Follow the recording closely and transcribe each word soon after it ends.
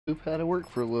had to work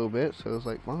for a little bit, so it was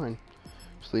like, fine.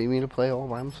 Just leave me to play all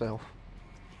by myself.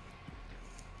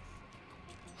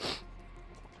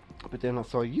 But then I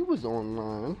saw you was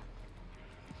online.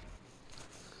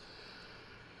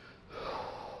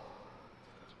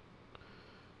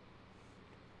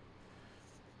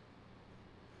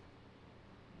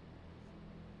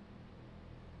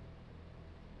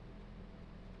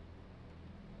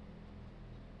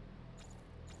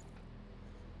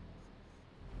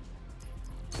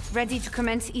 Ready to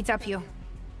commence Itapio.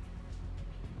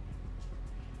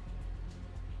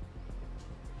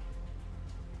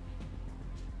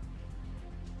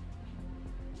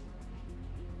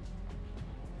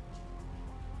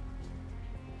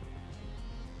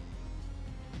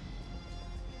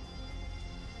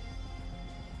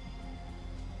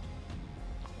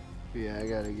 Yeah, I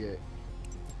gotta get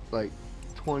like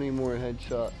 20 more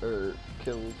headshot or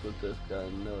kills with this guy,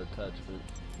 no attachment.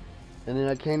 And then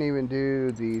I can't even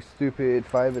do the stupid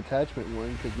 5 attachment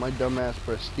one because my dumbass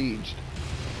prestiged.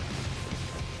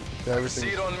 So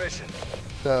Proceed on mission.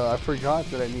 So I forgot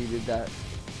that I needed that.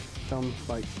 So I'm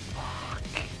like, fuck.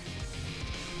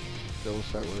 So we'll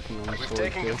start working on the We've sword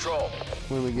taken too, control.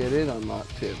 when we get it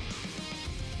unlocked too.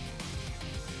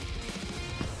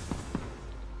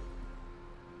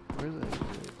 Where did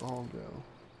they all go?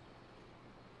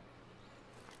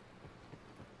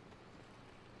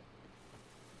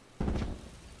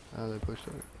 Oh, they pushed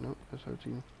her. Nope, that's our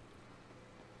team.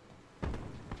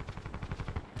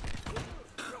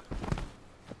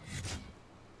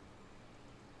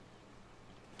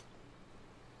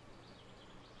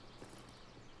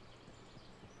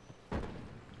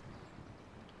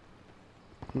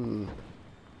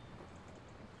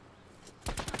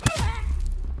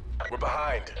 We're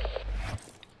behind.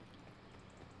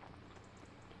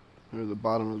 We're at the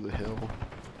bottom of the hill.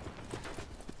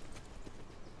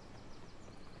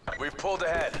 We've pulled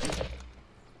ahead.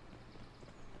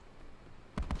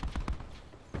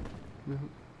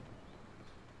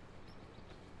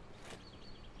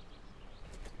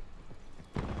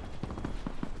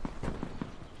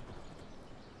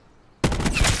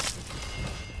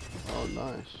 Oh,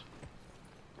 nice.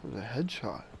 That was a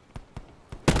headshot.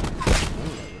 That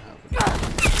never happened.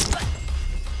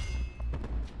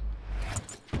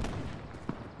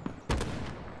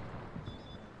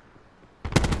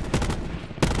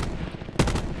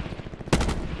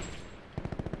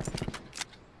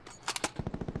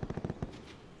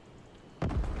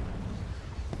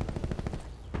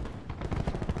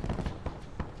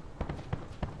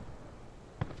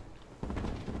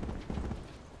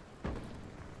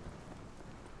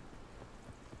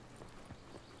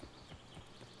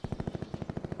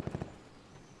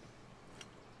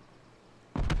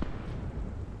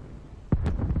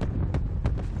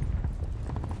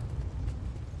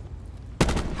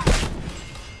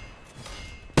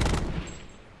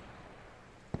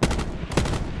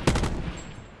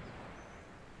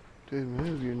 Dude,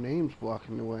 move, your name's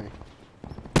blocking the way.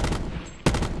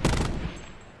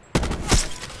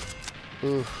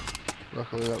 Oof.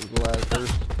 Luckily that was the last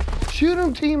burst. Shoot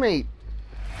him, teammate!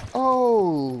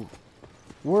 Oh!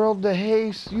 World to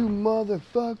haste, you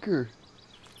motherfucker!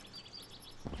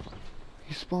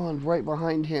 He spawned right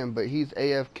behind him, but he's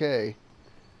AFK.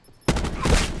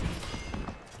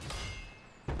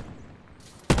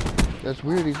 That's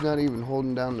weird, he's not even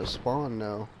holding down the spawn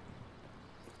now.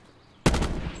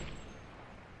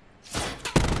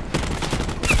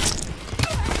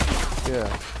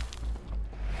 Yeah.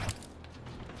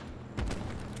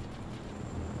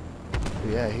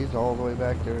 Yeah, he's all the way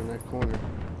back there in that corner.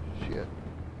 Shit.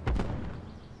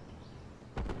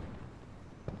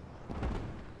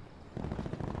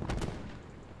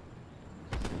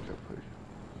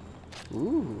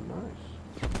 Ooh, nice.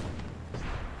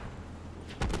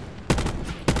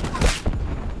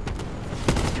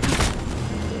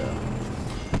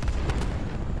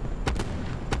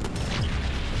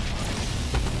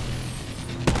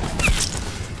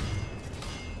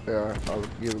 Yeah, I'll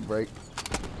give a break.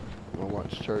 I'll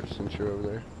watch church since you're over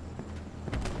there.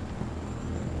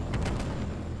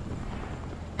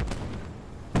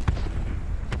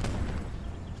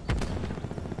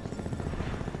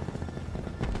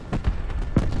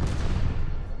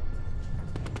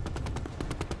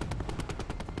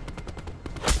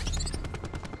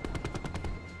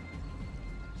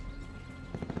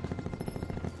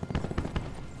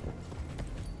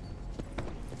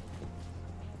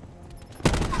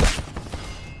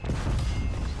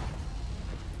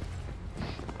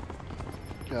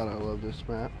 God, I love this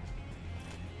map.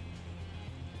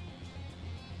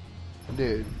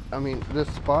 Dude, I mean, this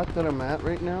spot that I'm at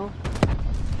right now,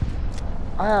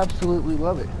 I absolutely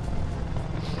love it.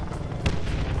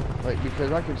 Like,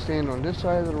 because I can stand on this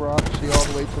side of the rock, see all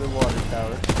the way to the water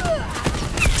tower,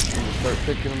 and just start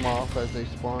picking them off as they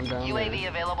spawn down UAV there.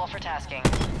 available for tasking.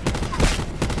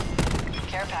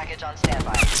 Care package on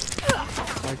standby.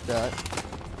 Like that.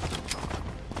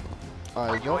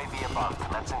 Eyes up. UAV above,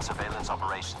 commencing surveillance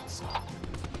operations.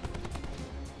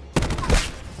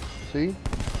 See?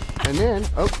 And then,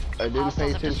 oh, I didn't Hostiles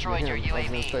pay have attention to destroyed your him. I was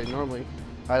gonna UAV. say, normally,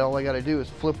 all I gotta do is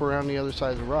flip around the other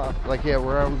side of the rock. Like, yeah,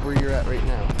 we're around where you're at right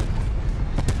now.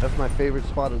 That's my favorite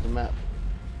spot of the map.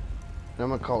 And I'm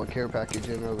gonna call a care package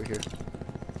in over here.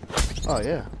 Oh,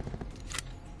 yeah.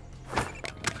 Oh,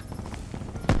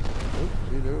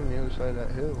 see, they're on the other side of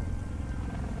that hill.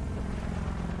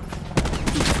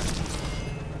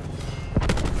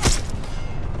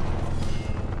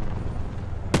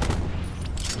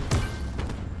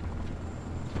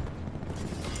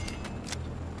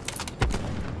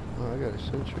 Oh, I got a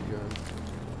sentry gun.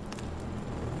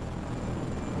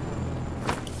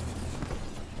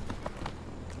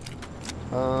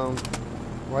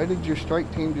 Why did your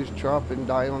strike team just drop and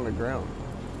die on the ground?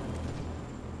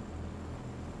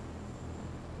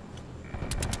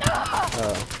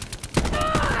 Oh.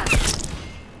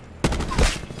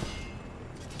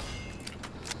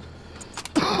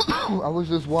 I was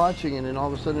just watching and then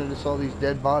all of a sudden I just saw these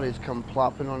dead bodies come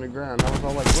plopping on the ground. I was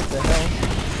all like, what the hell?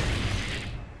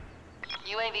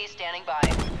 UAV standing by.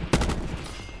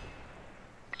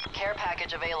 Care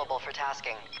package available for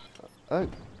tasking. Oh,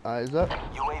 eyes up.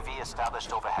 UAV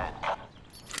established overhead.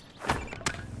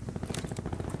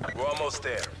 We're almost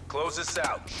there. Close this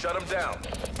out. Shut them down.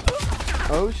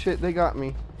 Oh shit, they got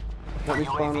me. Let me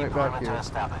spawn UAV right back perimeter here.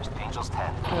 established. Angels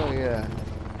 10. Oh yeah.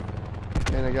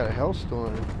 And I got a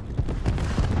Hellstorm.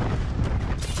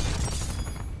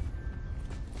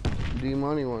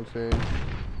 D-Money wants in.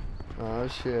 Oh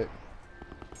shit.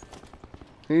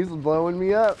 He's blowing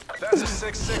me up. That's a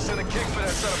 6-6 and a kick for that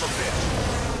son of a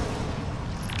bitch.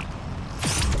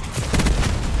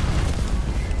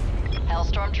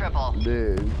 Hellstorm triple.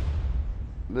 Dude.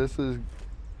 This is...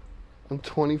 I'm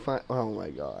 25... Oh my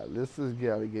god. This has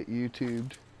gotta get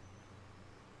YouTubed.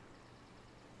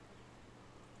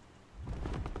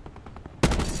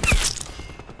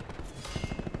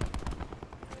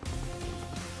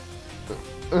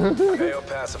 AO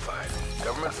pacified.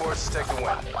 Government forces take the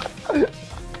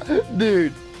win.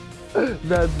 Dude.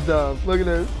 That's dumb. Look at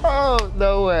this. Oh,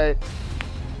 no way.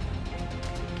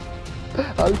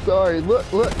 I'm sorry. Look,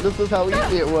 this is how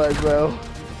easy it was, bro.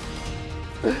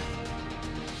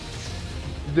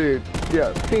 Dude,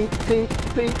 yeah, tink, tink,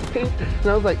 tink, tink. And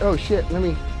I was like, oh shit, let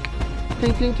me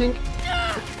tink, tink, tink.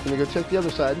 Let me go check the other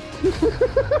side.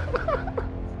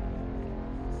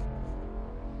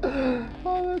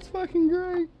 Oh, that's fucking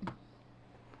great.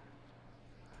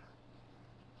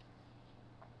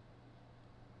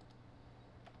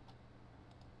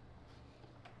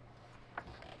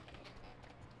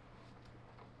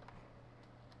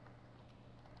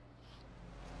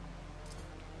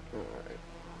 Alright.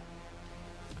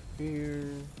 Here,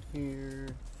 here,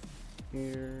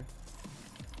 here,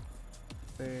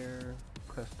 there,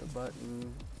 press the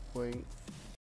button, wait.